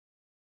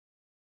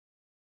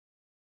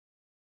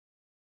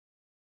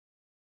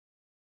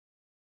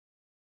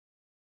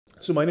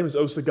So my name is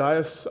Osa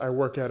Gaius. I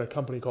work at a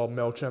company called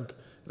Mailchimp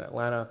in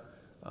Atlanta.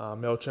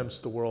 Mailchimp's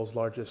the world's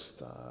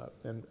largest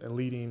and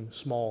leading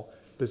small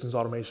business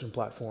automation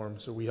platform.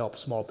 So we help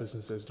small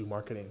businesses do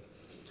marketing.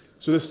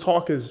 So this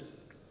talk is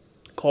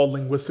called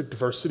Linguistic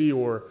Diversity,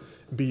 or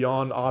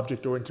Beyond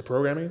Object-Oriented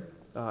Programming.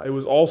 It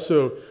was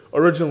also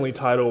originally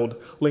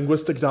titled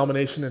Linguistic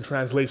Domination and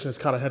Translation as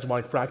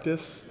Counter-Hegemonic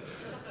Practice.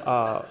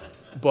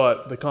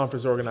 But the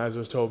conference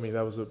organizers told me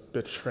that was a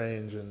bit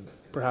strange and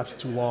perhaps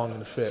too long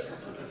to fit.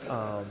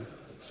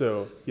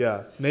 So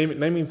yeah,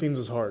 naming things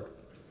is hard.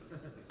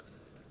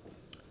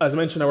 As I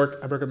mentioned, I work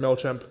at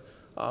Mailchimp,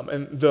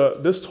 and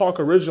this talk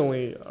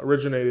originally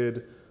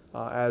originated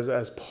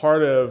as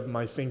part of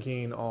my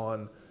thinking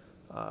on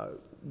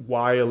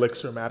why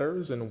Elixir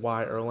matters and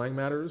why Erlang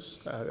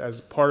matters,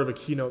 as part of a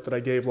keynote that I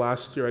gave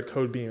last year at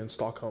Code in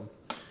Stockholm.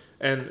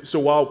 And so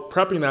while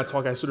prepping that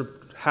talk, I sort of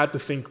had to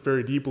think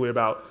very deeply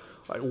about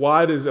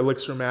why does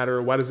Elixir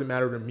matter? Why does it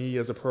matter to me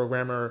as a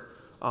programmer?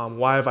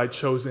 Why have I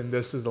chosen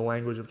this as the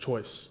language of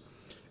choice?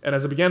 And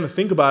as I began to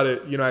think about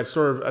it, I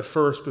sort of at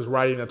first was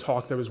writing a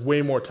talk that was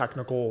way more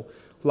technical,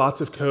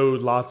 lots of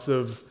code, lots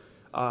of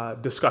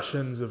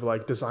discussions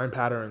of design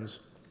patterns.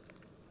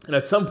 And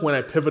at some point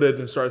I pivoted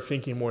and started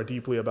thinking more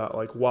deeply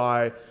about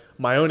why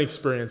my own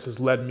experience has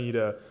led me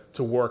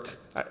to work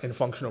in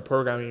functional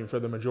programming for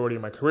the majority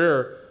of my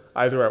career,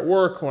 either at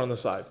work or on the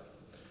side.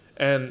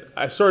 And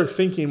I started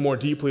thinking more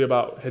deeply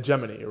about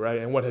hegemony, right,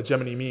 and what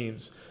hegemony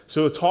means.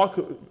 So the talk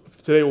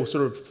today will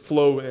sort of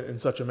flow in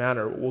such a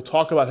manner. We'll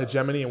talk about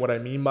hegemony and what I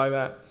mean by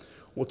that.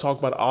 We'll talk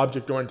about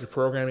object-oriented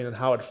programming and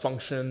how it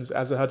functions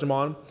as a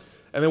hegemon.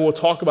 And then we'll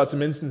talk about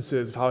some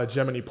instances of how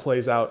hegemony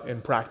plays out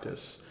in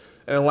practice.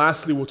 And then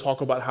lastly, we'll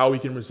talk about how we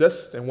can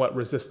resist and what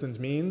resistance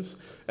means.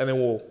 And then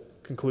we'll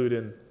conclude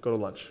and go to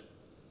lunch.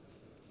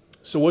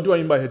 So what do I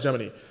mean by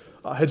hegemony?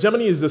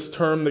 Hegemony is this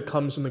term that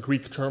comes from the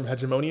Greek term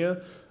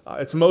hegemonia.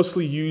 It's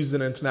mostly used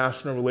in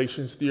international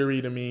relations theory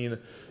to mean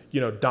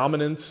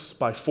dominance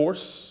by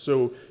force,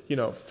 so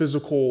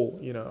physical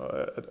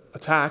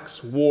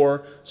attacks,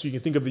 war. So you can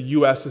think of the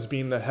U.S. as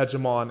being the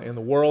hegemon in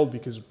the world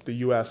because the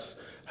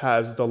U.S.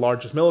 has the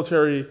largest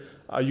military.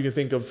 You can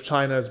think of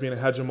China as being a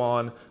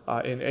hegemon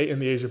in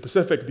the Asia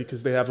Pacific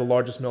because they have the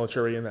largest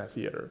military in that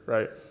theater,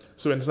 right?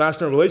 So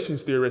international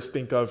relations theorists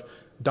think of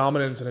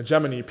dominance and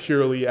hegemony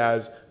purely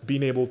as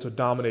being able to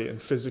dominate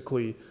and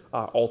physically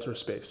alter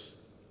space.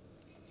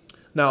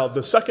 Now,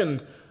 the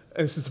second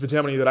instance of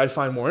hegemony that I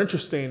find more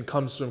interesting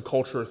comes from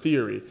cultural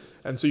theory.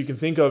 And so you can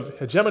think of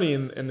hegemony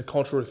in the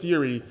cultural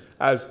theory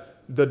as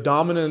the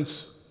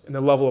dominance in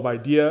the level of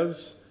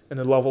ideas and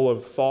the level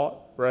of thought,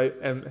 right?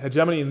 And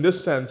hegemony in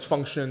this sense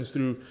functions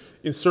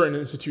in certain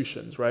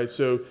institutions, right?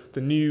 So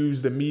the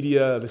news, the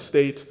media, the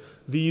state,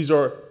 these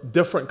are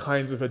different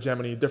kinds of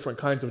hegemony, different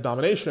kinds of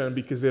domination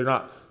because they're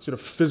not sort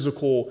of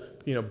physical,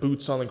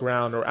 boots on the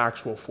ground or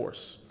actual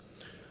force.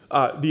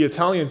 The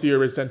Italian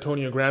theorist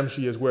Antonio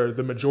Gramsci is where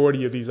the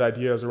majority of these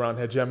ideas around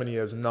hegemony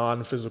as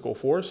non-physical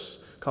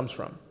force comes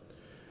from.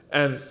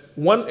 And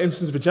one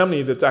instance of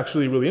hegemony that's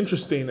actually really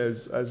interesting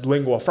is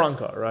lingua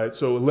franca, right?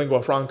 So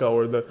lingua franca,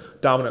 or the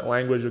dominant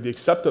language or the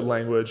accepted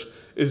language,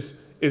 is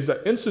an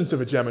instance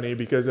of hegemony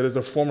because it is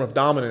a form of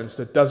dominance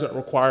that doesn't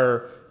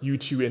require you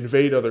to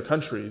invade other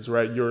countries,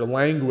 right? Your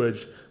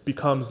language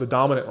becomes the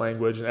dominant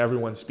language and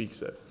everyone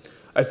speaks it.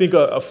 I think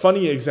a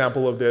funny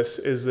example of this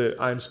is that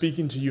I'm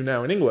speaking to you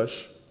now in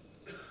English,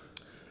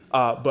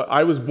 but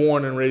I was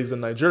born and raised in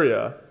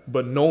Nigeria,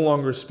 but no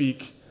longer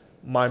speak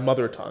my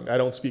mother tongue. I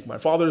don't speak my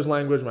father's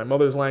language, my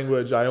mother's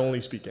language, I only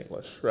speak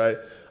English, right?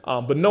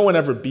 But no one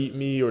ever beat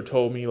me or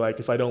told me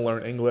if I don't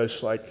learn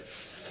English,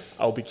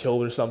 I'll be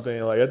killed or something.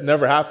 It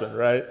never happened,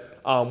 right?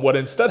 What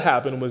instead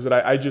happened was that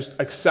I just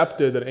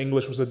accepted that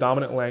English was the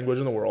dominant language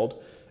in the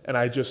world, and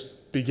I just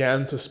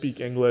began to speak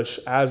English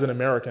as an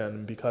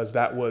American because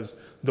that was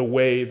the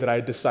way that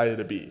I decided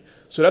to be.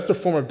 So that's a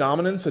form of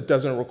dominance that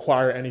doesn't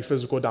require any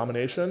physical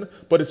domination,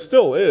 but it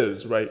still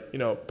is, right,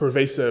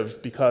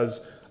 pervasive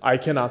because I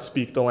cannot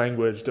speak the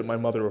language that my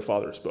mother or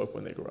father spoke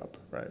when they grew up,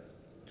 right?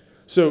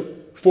 So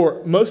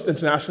for most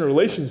international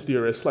relations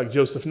theorists like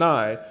Joseph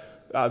Nye,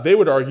 they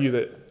would argue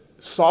that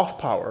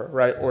soft power,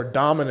 right, or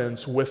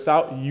dominance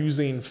without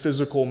using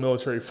physical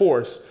military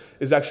force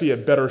is actually a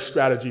better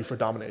strategy for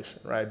domination,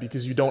 right?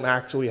 Because you don't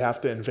actually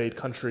have to invade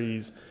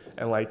countries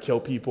and kill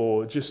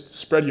people, just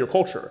spread your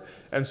culture.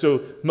 And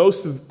so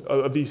most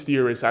of these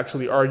theorists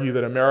actually argue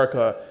that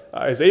America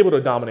is able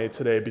to dominate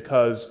today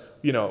because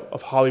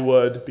of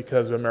Hollywood,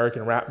 because of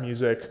American rap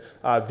music.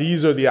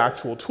 These are the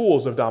actual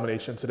tools of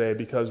domination today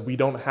because we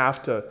don't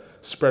have to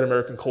spread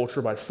American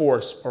culture by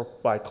force or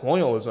by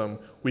colonialism.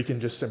 We can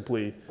just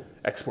simply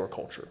export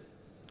culture.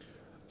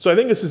 So I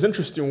think this is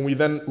interesting when we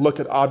then look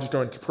at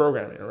object-oriented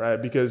programming, right?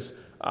 Because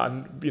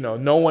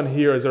no one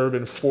here has ever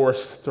been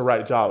forced to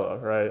write Java,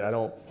 right?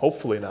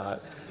 Hopefully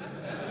not.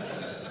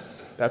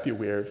 That'd be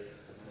weird.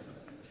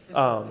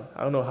 I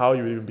don't know how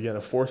you would even begin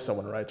to force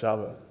someone to write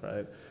Java,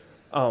 right?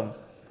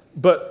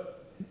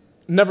 But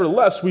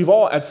nevertheless, we've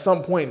all at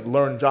some point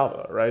learned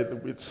Java,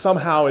 right?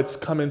 Somehow it's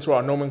come into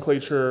our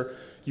nomenclature.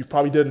 You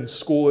probably did in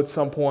school at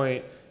some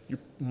point. You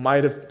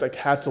might have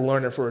had to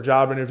learn it for a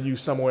job interview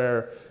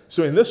somewhere.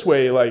 So in this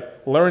way,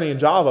 learning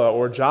Java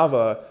or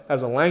Java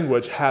as a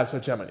language has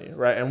hegemony,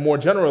 right? And more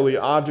generally,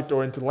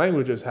 object-oriented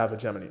languages have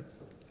hegemony.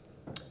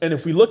 And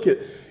if we look at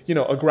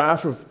a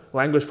graph of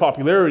language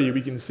popularity,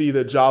 we can see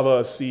that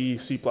Java, C,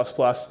 C++,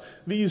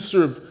 these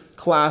sort of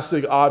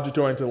classic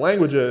object-oriented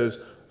languages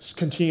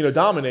continue to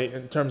dominate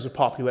in terms of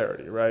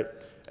popularity, right?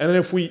 And then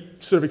if we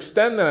sort of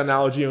extend that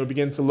analogy and we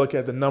begin to look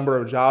at the number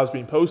of jobs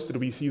being posted,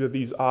 we see that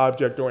these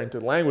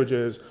object-oriented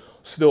languages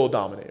still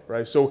dominate,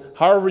 right? So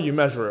however you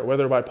measure it,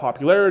 whether by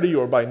popularity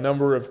or by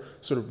number of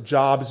sort of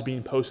jobs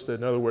being posted,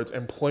 in other words,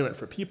 employment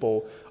for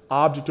people,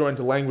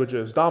 object-oriented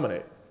languages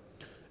dominate.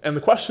 And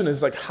the question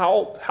is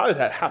how did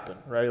that happen,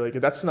 right?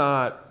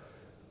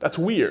 That's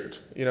weird.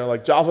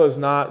 Java is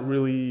not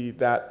really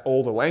that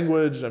old a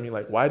language. I mean,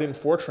 why didn't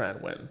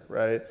Fortran win,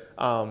 right?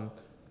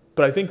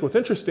 But I think what's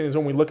interesting is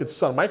when we look at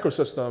Sun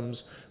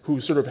Microsystems, who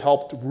sort of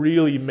helped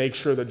really make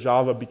sure that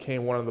Java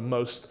became one of the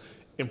most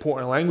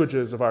important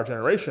languages of our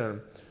generation.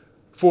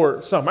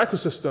 For Sun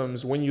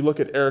Microsystems, when you look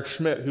at Eric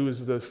Schmidt, who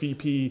is the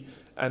VP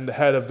and the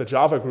head of the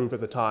Java group at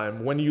the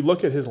time, when you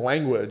look at his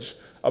language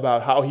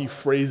about how he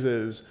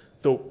phrases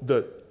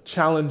the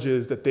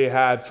challenges that they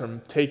had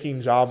from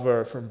taking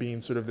Java from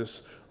being sort of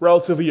this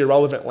relatively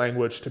irrelevant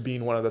language to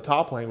being one of the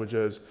top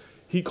languages,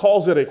 he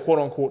calls it a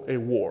quote-unquote a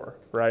war,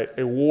 right?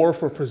 A war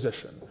for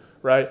position,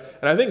 right?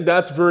 And I think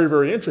that's very,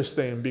 very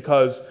interesting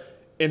because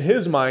in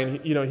his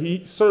mind,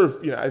 he sort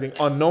of, I think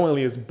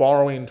unknowingly is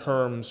borrowing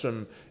terms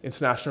from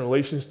international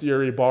relations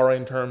theory,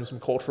 borrowing terms from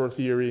cultural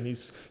theory, and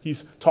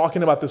he's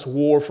talking about this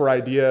war for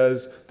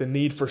ideas, the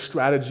need for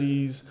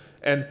strategies,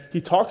 and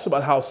he talks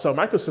about how Sun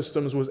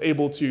Microsystems was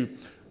able to,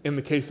 in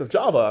the case of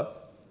Java,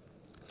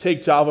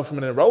 take Java from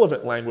an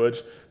irrelevant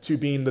language to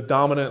being the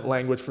dominant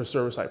language for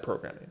server-side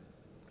programming.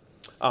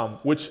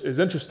 Which is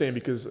interesting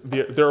because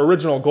their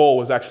original goal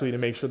was actually to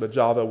make sure that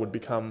Java would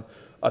become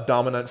a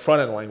dominant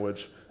front-end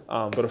language.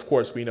 But of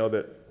course, we know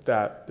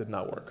that did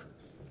not work.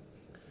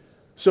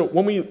 So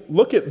when we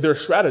look at their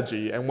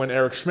strategy, and when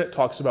Eric Schmidt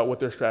talks about what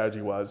their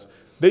strategy was,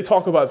 they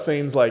talk about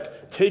things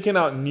like taking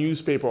out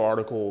newspaper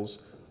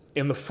articles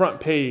in the front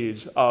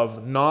page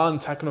of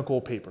non-technical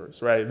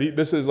papers, right?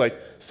 This is like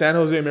San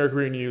Jose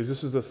Mercury News.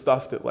 This is the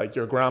stuff that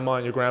your grandma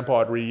and your grandpa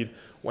would read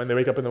when they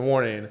wake up in the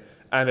morning,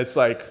 and it's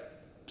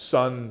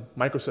Sun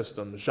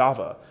Microsystems,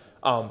 Java.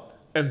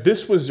 And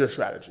this was their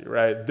strategy,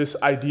 right? This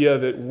idea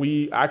that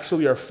we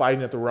actually are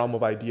fighting at the realm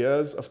of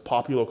ideas, of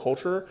popular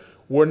culture.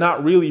 We're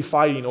not really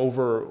fighting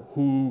over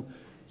who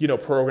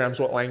programs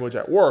what language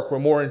at work. We're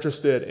more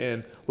interested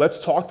in,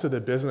 let's talk to the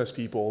business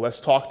people.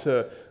 Let's talk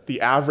to the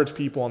average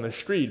people on the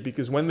street,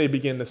 because when they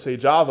begin to say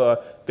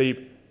Java,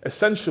 they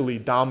essentially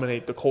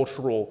dominate the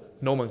cultural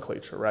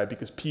nomenclature, right?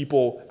 Because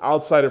people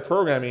outside of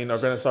programming are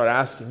going to start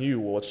asking you,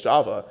 well, what's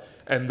Java?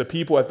 And the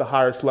people at the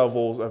highest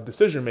levels of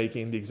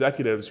decision-making, the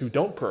executives who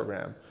don't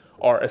program,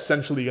 are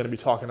essentially going to be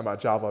talking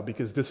about Java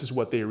because this is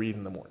what they read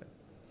in the morning.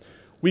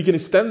 We can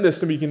extend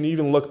this and we can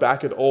even look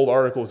back at old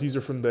articles. These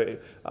are from the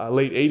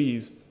late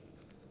 80s,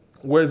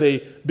 where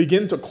they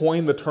begin to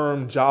coin the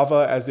term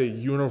Java as a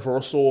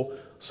universal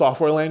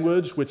software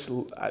language, which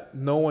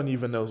no one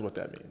even knows what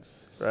that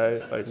means,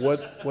 right?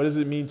 What does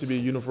it mean to be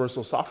a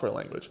universal software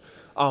language?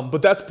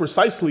 But that's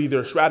precisely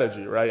their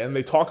strategy, right? And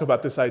they talk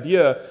about this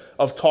idea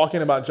of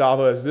talking about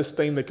Java as this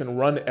thing that can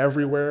run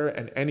everywhere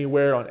and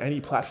anywhere on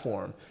any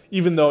platform,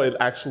 even though it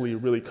actually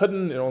really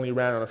couldn't. It only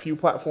ran on a few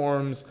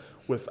platforms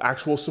with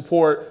actual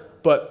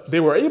support, but they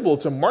were able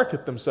to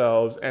market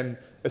themselves and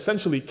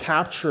essentially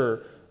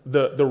capture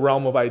the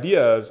realm of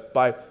ideas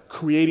by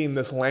creating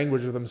this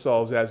language of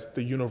themselves as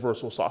the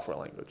universal software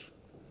language.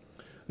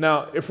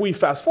 Now, if we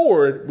fast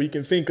forward, we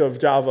can think of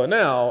Java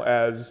now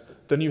as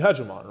the new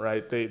hegemon,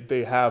 right?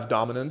 They have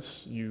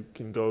dominance. You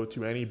can go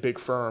to any big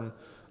firm,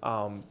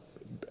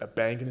 a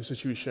banking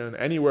institution,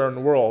 anywhere in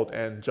the world,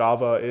 and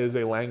Java is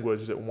a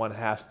language that one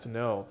has to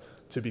know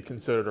to be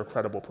considered a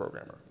credible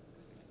programmer.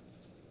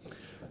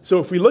 So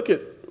if we look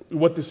at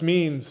what this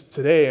means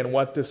today and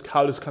how this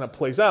kind of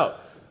plays out,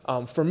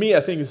 for me,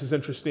 I think this is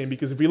interesting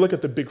because if we look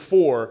at the big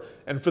four,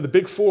 and for the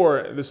big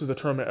four, this is the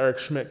term that Eric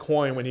Schmidt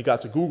coined when he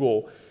got to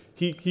Google.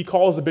 He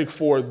calls the big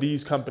four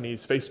these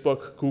companies: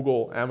 Facebook,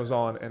 Google,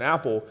 Amazon, and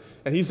Apple.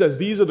 And he says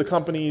these are the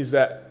companies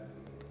that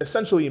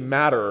essentially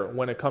matter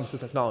when it comes to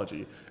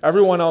technology.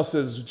 Everyone else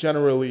is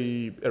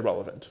generally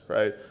irrelevant,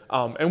 right?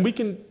 And we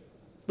can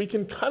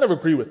kind of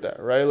agree with that,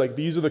 right?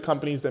 These are the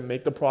companies that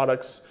make the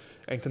products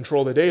and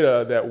control the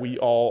data that we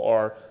all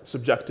are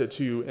subjected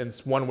to in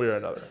one way or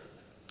another.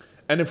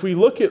 And if we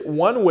look at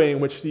one way in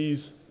which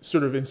these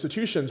sort of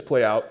institutions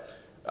play out,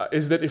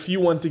 is that if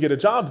you want to get a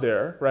job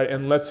there, right,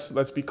 and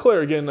let's be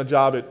clear, getting a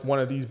job at one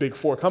of these big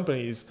four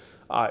companies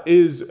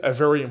is a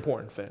very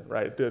important thing,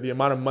 right? The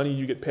amount of money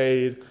you get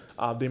paid,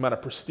 the amount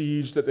of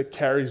prestige that it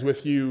carries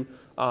with you,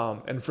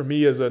 and for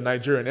me as a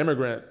Nigerian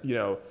immigrant,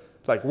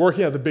 like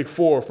working at the Big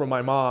Four for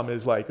my mom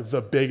is like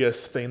the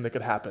biggest thing that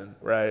could happen,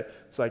 right?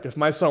 It's like if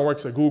my son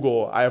works at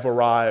Google, I have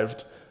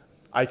arrived,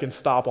 I can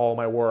stop all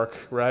my work,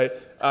 right?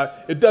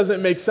 It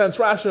doesn't make sense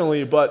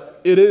rationally,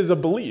 but it is a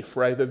belief,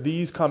 right? That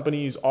these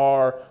companies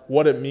are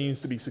what it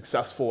means to be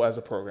successful as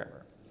a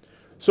programmer.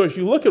 So if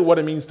you look at what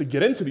it means to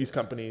get into these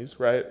companies,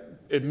 right,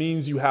 it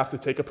means you have to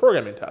take a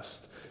programming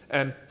test.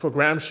 And for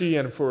Gramsci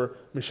and for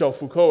Michel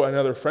Foucault,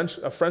 another French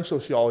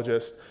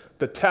sociologist,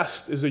 the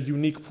test is a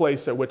unique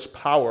place at which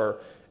power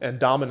and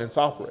dominance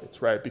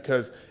operates, right?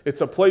 Because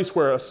it's a place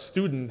where a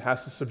student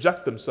has to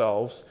subject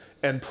themselves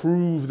and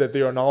prove that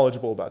they are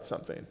knowledgeable about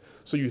something.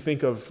 So you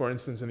think of, for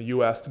instance, in the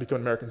US, to become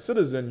an American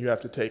citizen, you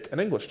have to take an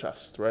English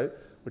test, right?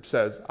 Which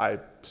says, I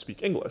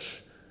speak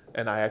English,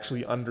 and I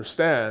actually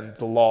understand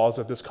the laws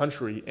of this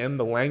country and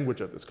the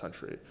language of this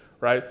country,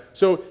 right?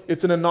 So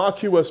it's an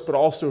innocuous but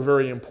also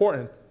very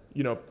important,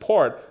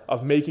 part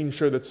of making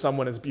sure that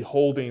someone is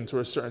beholding to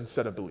a certain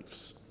set of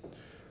beliefs.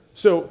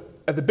 So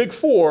at the Big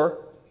Four,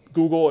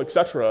 Google,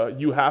 etc.,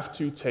 you have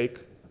to take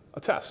a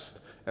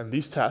test. And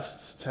these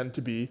tests tend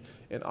to be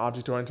in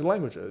object-oriented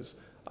languages.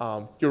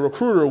 Your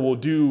recruiter will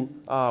do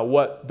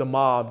what the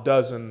mob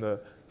does in the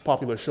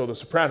popular show The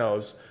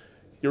Sopranos.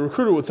 Your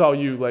recruiter will tell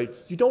you, like,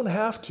 you don't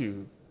have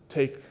to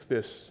take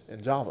this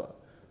in Java,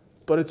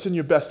 but it's in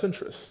your best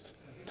interest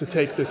to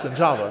take this in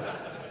Java,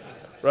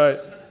 right?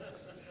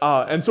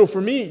 And so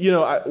for me,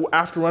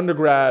 after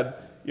undergrad,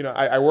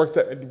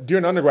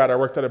 during undergrad, I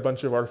worked at a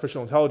bunch of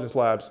artificial intelligence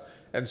labs.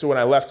 And so when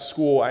I left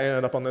school, I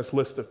ended up on this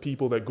list of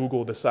people that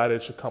Google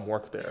decided should come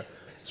work there.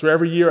 So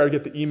every year I'd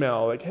get the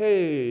email like,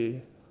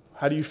 hey,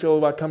 how do you feel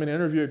about coming to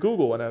interview at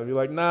Google? And I'd be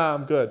like, nah,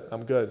 I'm good.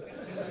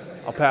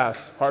 I'll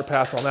pass, hard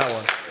pass on that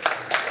one.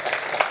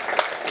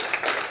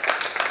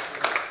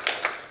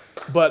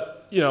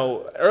 But,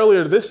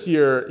 earlier this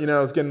year, I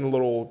was getting a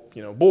little,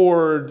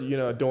 bored,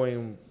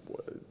 doing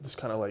this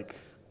kind of like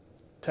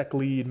tech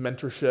lead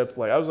mentorship.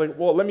 Like I was like,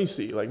 well, let me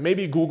see. Like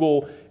maybe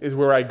Google is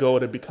where I go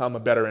to become a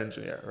better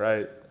engineer,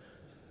 right?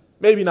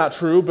 Maybe not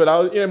true,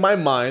 but in my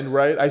mind,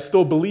 right, I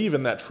still believe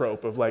in that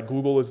trope of like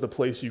Google is the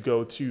place you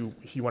go to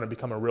if you want to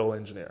become a real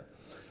engineer.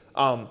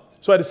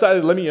 So I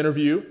decided, let me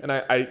interview, and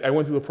I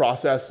went through the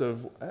process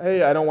of,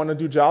 hey, I don't want to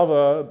do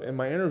Java in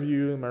my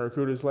interview, and my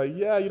recruiter's like,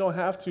 yeah, you don't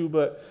have to,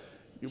 but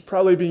you'll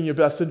probably be in your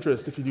best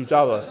interest if you do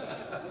Java.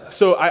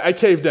 So I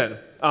caved in.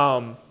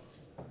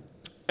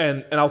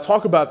 And I'll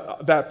talk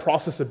about that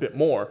process a bit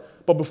more.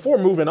 But before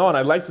moving on,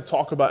 I'd like to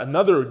talk about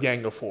another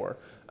gang of four.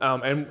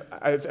 And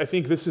I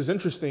think this is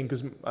interesting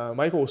because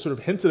Michael sort of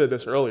hinted at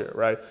this earlier,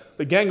 right?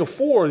 The gang of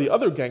four, the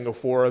other gang of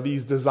four, are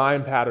these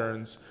design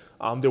patterns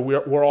that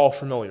we're all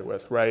familiar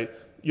with, right?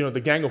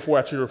 The gang of four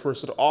actually refers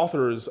to the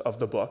authors of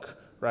the book,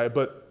 right?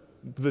 But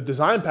the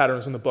design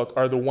patterns in the book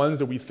are the ones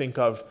that we think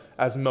of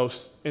as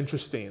most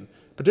interesting,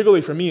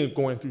 particularly for me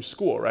going through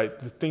school, right?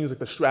 The things like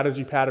the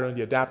strategy pattern,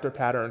 the adapter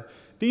pattern,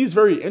 these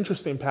very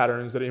interesting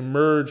patterns that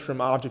emerge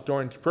from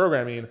object-oriented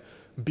programming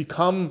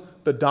become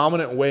the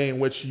dominant way in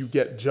which you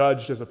get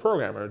judged as a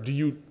programmer. Do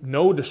you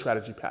know the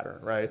strategy pattern,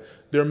 right?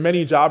 There are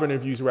many job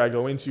interviews where I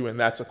go into and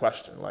that's a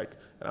question. And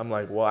I'm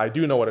like, well, I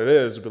do know what it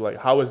is, but like,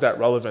 how is that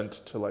relevant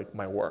to like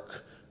my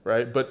work,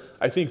 right? But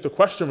I think the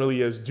question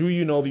really is, do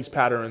you know these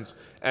patterns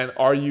and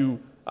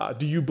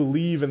do you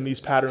believe in these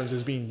patterns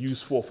as being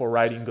useful for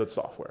writing good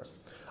software?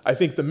 I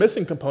think the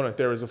missing component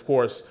there is, of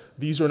course,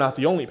 these are not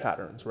the only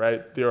patterns,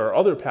 right? There are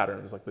other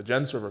patterns, like the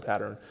gen server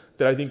pattern,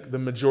 that I think the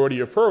majority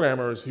of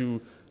programmers who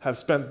have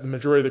spent the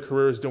majority of their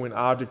careers doing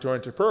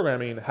object-oriented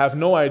programming have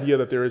no idea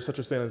that there is such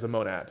a thing as a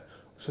monad,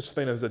 such a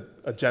thing as a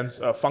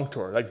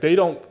functor. Like they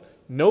don't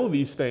know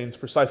these things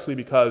precisely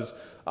because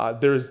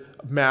there's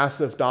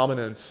massive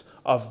dominance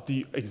of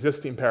the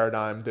existing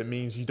paradigm that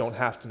means you don't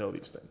have to know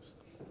these things.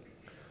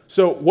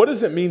 So what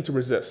does it mean to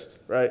resist,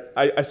 right?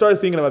 I started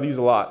thinking about these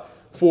a lot.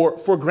 For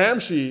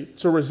Gramsci,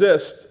 to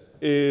resist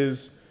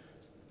is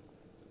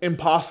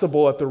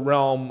impossible at the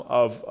realm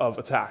of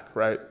attack,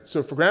 right?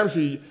 So for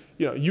Gramsci,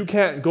 you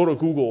can't go to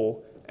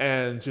Google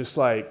and just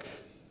like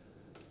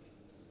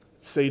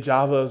say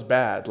Java is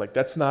bad. Like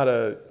that's not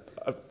a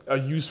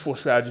useful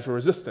strategy for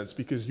resistance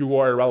because you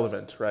are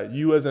irrelevant, right?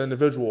 You as an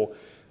individual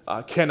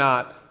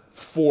cannot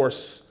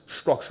force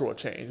structural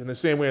change in the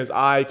same way as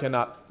I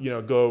cannot,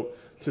 go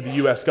to the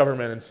U.S.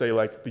 government and say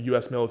like the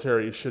U.S.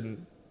 military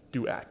shouldn't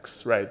do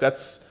X, right?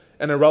 That's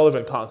an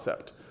irrelevant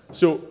concept.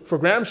 So for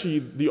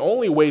Gramsci, the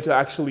only way to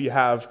actually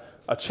have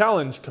a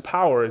challenge to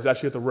power is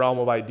actually at the realm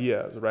of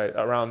ideas, right?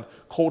 Around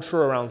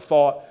culture, around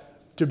thought,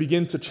 to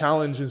begin to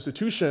challenge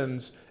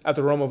institutions at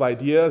the realm of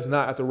ideas,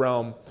 not at the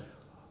realm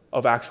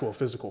of actual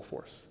physical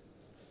force.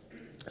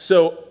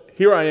 So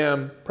here I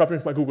am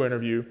prepping for my Google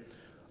interview.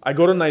 I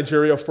go to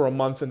Nigeria for a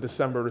month in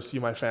December to see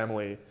my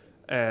family,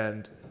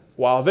 and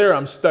while there,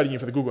 I'm studying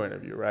for the Google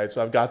interview, right?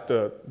 So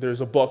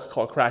there's a book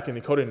called Cracking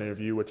the Coding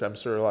Interview, which I'm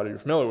sure a lot of you are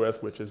familiar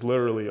with, which is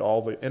literally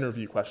all the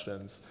interview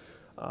questions,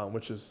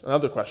 which is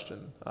another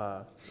question.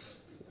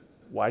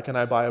 Why can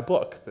I buy a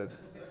book?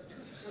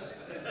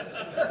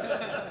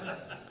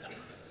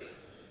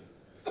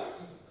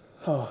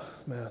 Oh,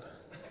 man.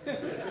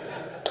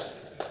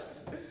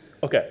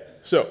 Okay,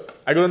 so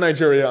I go to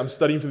Nigeria, I'm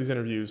studying for these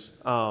interviews,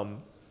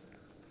 and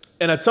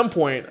at some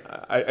point,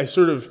 I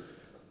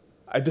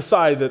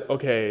decide that,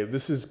 okay,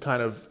 this is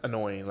kind of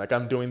annoying. Like,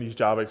 I'm doing these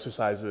Java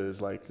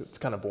exercises, like, it's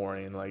kind of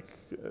boring, like,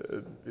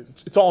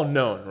 it's all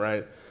known,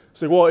 right?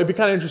 So, well, it'd be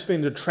kind of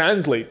interesting to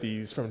translate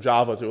these from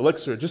Java to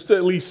Elixir, just to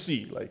at least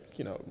see, like,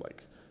 you know,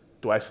 like,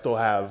 do I still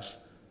have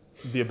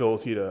the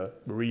ability to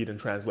read and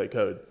translate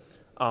code?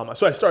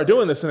 So I started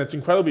doing this, and it's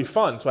incredibly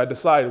fun. So I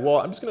decided, well,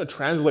 I'm just going to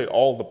translate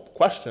all the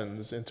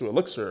questions into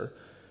Elixir.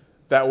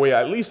 That way,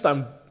 at least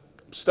I'm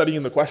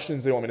studying the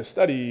questions they want me to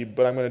study,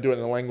 but I'm going to do it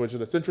in a language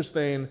that's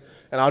interesting,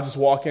 and I'll just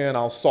walk in,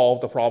 I'll solve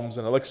the problems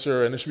in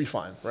Elixir, and it should be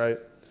fine, right?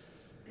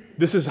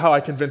 This is how I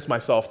convince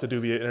myself to do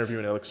the interview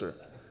in Elixir.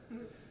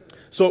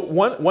 So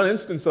one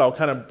instance that I'll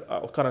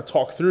kind of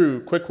talk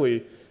through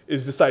quickly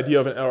is this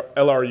idea of an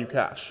LRU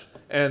cache.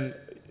 And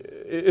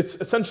it's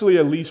essentially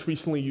a least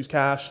recently used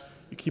cache.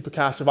 You keep a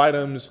cache of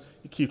items,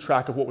 you keep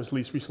track of what was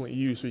least recently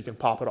used so you can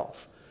pop it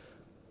off.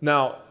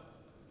 Now,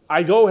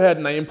 I go ahead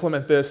and I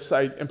implement this,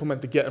 I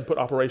implement the get and put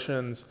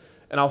operations,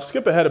 and I'll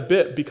skip ahead a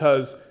bit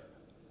because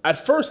at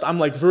first I'm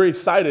like very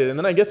excited, and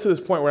then I get to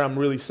this point where I'm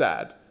really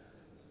sad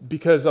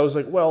because I was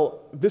like, well,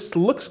 this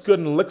looks good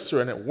in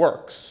Elixir and it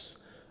works.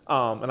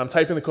 And I'm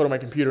typing the code on my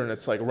computer and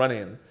it's like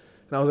running. And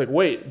I was like,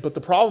 wait, but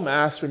the problem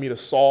asks for me to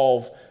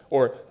solve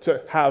or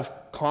to have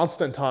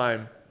constant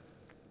time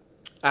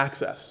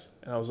access.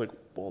 And I was like,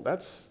 well,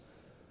 that's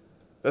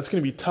going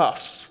to be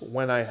tough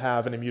when I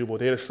have an immutable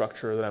data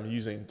structure that I'm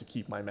using to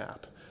keep my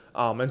map.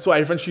 And so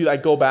I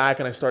go back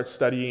and I start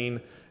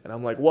studying, and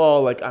I'm like,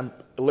 well, like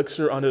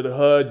Elixir under the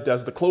hood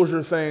does the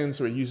closure thing,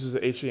 so it uses the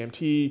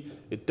HAMT.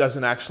 It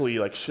doesn't actually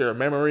like share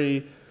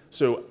memory.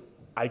 So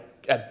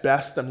at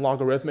best, I'm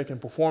logarithmic in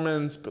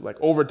performance, but like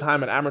over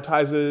time it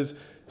amortizes.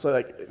 So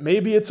like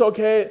maybe it's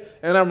okay.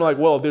 And I'm like,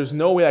 well, there's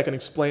no way I can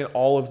explain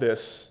all of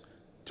this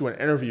to an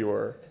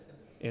interviewer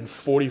in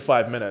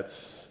 45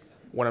 minutes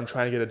when I'm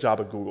trying to get a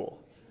job at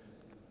Google.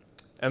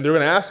 And they're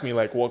going to ask me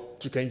like, well,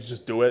 can you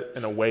just do it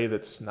in a way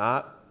that's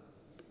not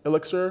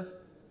Elixir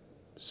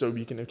so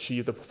you can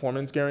achieve the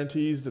performance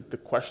guarantees that the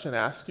question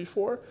asks you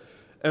for?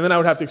 And then I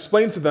would have to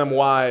explain to them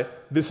why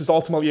this is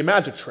ultimately a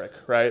magic trick,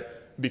 right?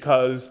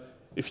 Because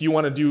if you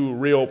want to do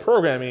real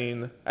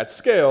programming at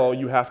scale,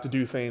 you have to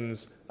do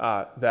things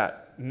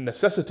that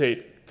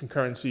necessitate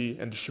concurrency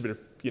and distributed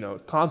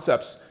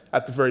concepts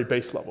at the very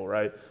base level,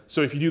 right?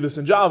 So if you do this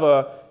in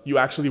Java, you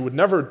actually would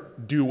never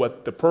do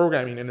what the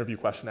programming interview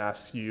question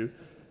asks you.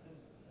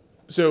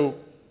 So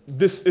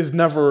this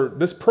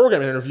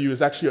programming interview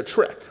is actually a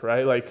trick,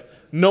 right? Like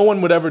no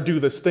one would ever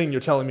do this thing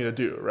you're telling me to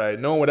do, right?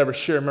 No one would ever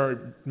share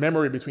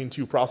memory between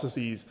two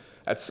processes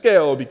at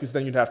scale because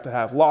then you'd have to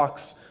have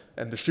locks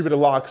and distributed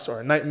locks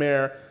are a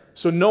nightmare.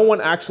 So no one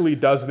actually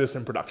does this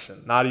in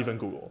production, not even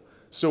Google.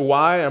 So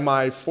why am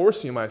I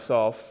forcing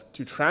myself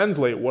to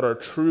translate what are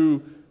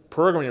true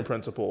programming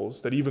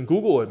principles that even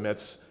Google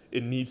admits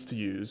it needs to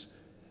use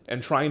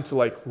and trying to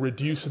like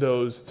reduce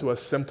those to a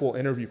simple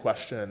interview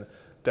question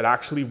that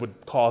actually would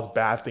cause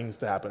bad things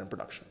to happen in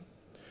production?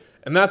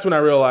 And that's when I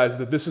realized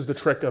that this is the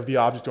trick of the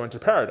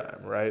object-oriented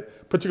paradigm, right?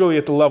 Particularly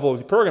at the level of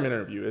the programming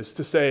interview, is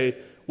to say,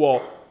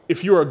 well,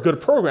 if you're a good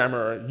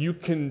programmer, you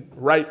can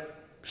write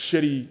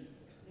shitty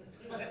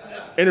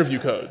interview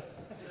code.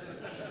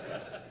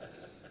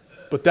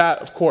 But that,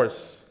 of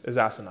course, is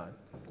asinine.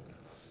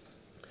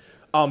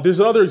 There's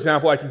another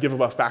example I can give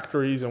about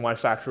factories and why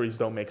factories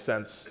don't make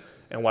sense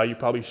and why you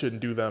probably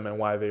shouldn't do them and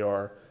why they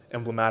are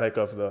emblematic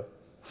of the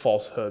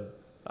falsehood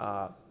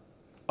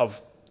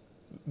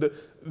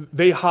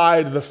they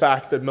hide the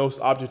fact that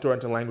most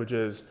object-oriented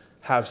languages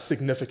have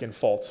significant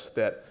faults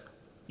that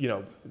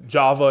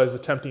Java is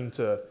attempting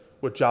to,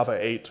 with Java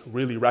 8,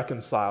 really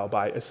reconcile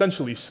by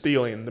essentially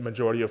stealing the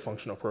majority of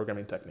functional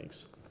programming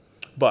techniques.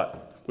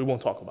 But we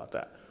won't talk about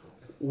that.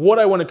 What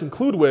I want to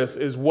conclude with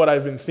is what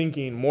I've been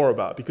thinking more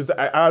about, because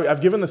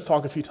I've given this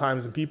talk a few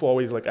times and people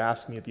always like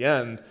ask me at the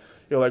end,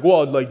 like,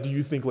 well, like, do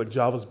you think like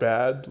Java's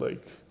bad?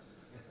 Like,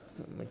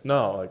 I'm like,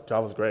 no, like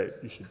Java's great.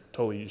 You should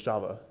totally use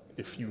Java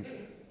if you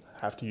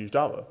have to use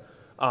Java.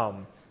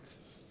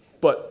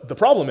 But the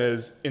problem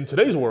is, in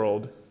today's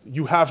world,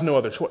 you have no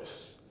other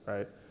choice,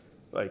 right?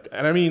 Like,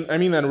 and I mean that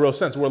in a real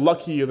sense. We're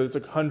lucky that it's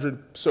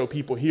 100 so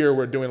people here.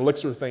 We're doing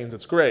Elixir things.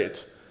 It's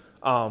great.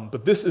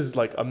 But this is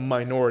like a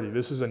minority.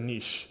 This is a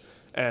niche.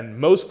 And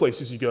most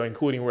places you go,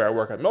 including where I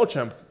work at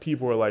Mailchimp,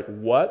 people are like,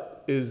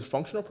 what is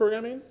functional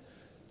programming?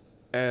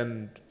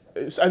 And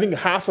I think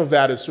half of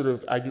that is sort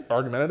of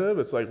argumentative.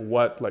 It's like,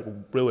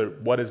 really,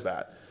 what is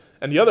that?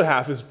 And the other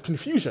half is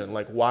confusion.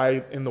 Like,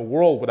 why in the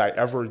world would I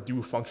ever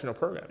do functional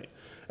programming?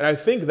 And I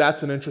think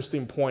that's an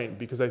interesting point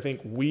because I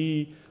think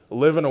we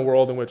live in a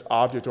world in which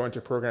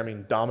object-oriented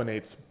programming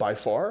dominates by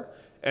far.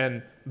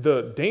 And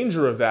the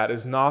danger of that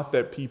is not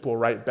that people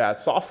write bad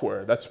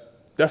software. That's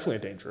definitely a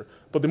danger.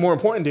 But the more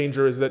important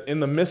danger is that in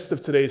the midst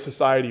of today's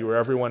society where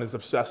everyone is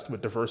obsessed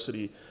with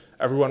diversity,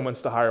 everyone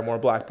wants to hire more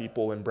black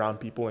people and brown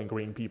people and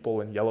green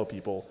people and yellow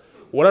people,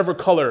 whatever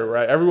color,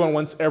 right? Everyone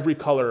wants every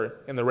color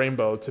in the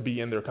rainbow to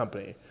be in their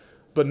company.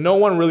 But no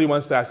one really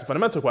wants to ask the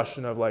fundamental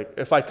question of like,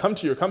 if I come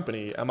to your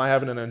company, am I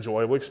having an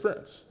enjoyable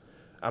experience?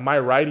 Am I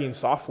writing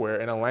software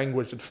in a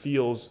language that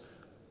feels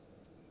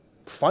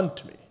fun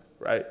to me,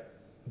 right?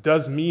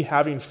 Does me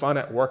having fun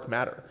at work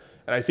matter?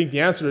 And I think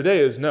the answer today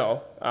is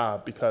no,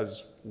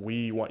 because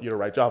we want you to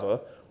write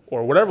Java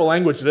or whatever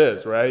language it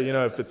is, right? You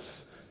know, if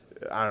it's,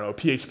 I don't know,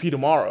 PHP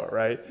tomorrow,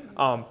 right?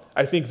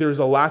 I think there's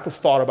a lack of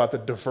thought about the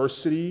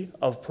diversity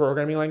of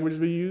programming languages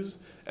we use.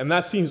 And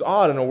that seems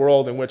odd in a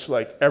world in which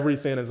like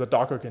everything is a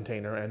Docker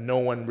container and no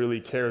one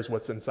really cares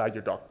what's inside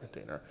your Docker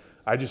container.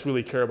 I just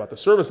really care about the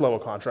service level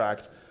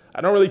contract.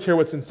 I don't really care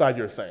what's inside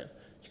your thing.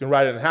 You can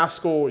write it in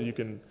Haskell, you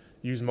can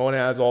use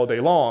monads all day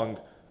long.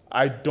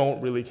 I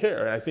don't really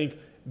care. And I think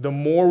the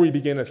more we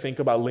begin to think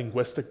about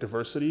linguistic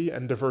diversity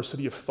and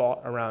diversity of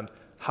thought around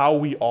how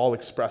we all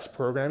express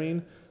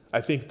programming,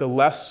 I think the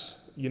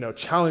less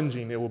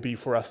challenging it will be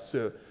for us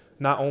to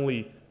not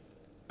only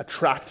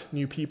attract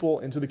new people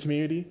into the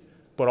community,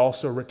 but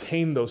also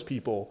retain those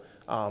people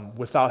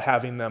without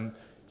having them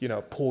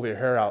pull their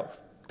hair out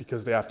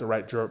because they have to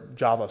write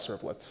Java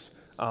servlets.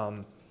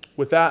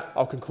 With that,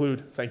 I'll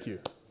conclude. Thank you.